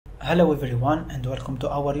Hello everyone and welcome to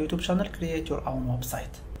our YouTube channel Create Your Own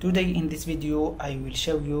Website. Today in this video I will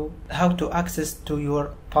show you how to access to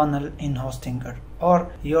your panel in Hostinger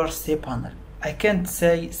or your cpanel. I can't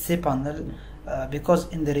say cpanel because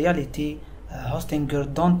in the reality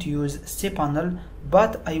Hostinger don't use cpanel,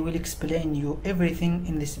 but I will explain you everything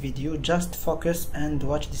in this video. Just focus and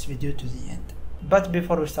watch this video to the end. But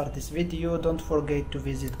before we start this video, don't forget to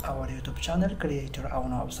visit our YouTube channel Create Your Own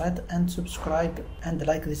Website and subscribe and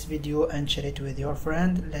like this video and share it with your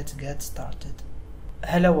friend. Let's get started.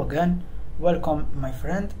 Hello again, welcome my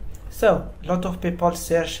friend. So a lot of people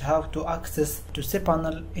search how to access to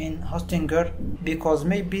cpanel in Hostinger because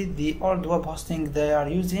maybe the old web hosting they are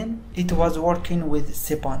using, it was working with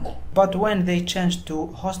cpanel, but when they change to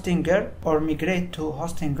Hostinger or migrate to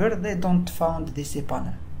Hostinger, they don't found the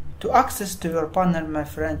cpanel. To access to your panel, my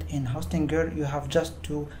friend, in Hostinger, you have just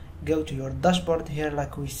to go to your dashboard here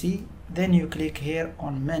like we see, then you click here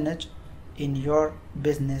on manage in your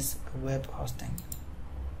business web hosting.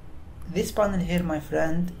 This panel here, my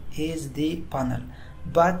friend, is the panel,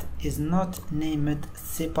 but is not named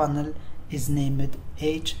cpanel, is named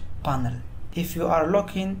hpanel. If you are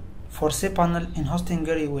looking for cpanel in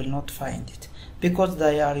Hostinger, you will not find it because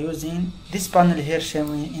they are using this panel here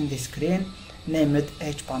showing in the screen, named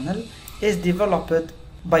hpanel, is developed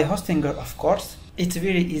by Hostinger, of course. It's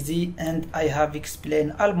very easy and I have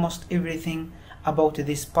explained almost everything about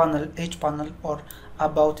this panel, hpanel, or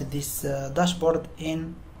about this dashboard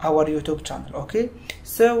in our YouTube channel. Okay,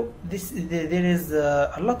 so there is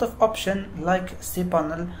a lot of option like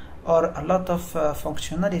cpanel or a lot of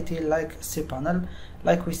functionality like cpanel.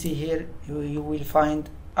 Like we see here, you will find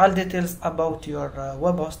all details about your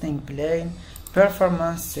web hosting plane,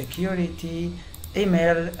 performance, security,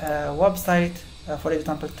 email, website, for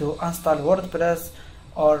example to install WordPress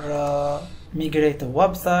or migrate a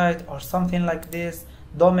website or something like this,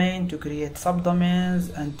 domain to create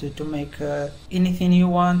subdomains and to make anything you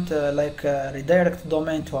want, like redirect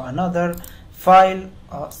domain to another, file,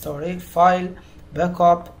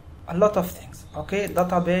 backup, a lot of things. Okay,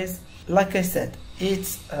 database, like I said,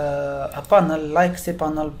 it's a panel like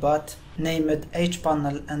cpanel but named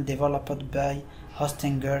hpanel and developed by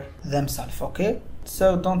Hostinger themselves. Okay,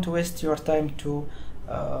 so don't waste your time to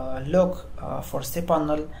look for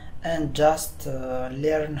cpanel and just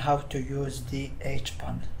learn how to use the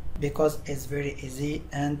hpanel because it's very easy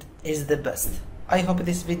and is the best. I hope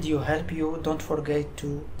this video helped you. Don't forget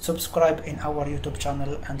to subscribe in our YouTube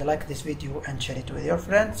channel and like this video and share it with your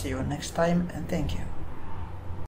friends. See you next time and thank you.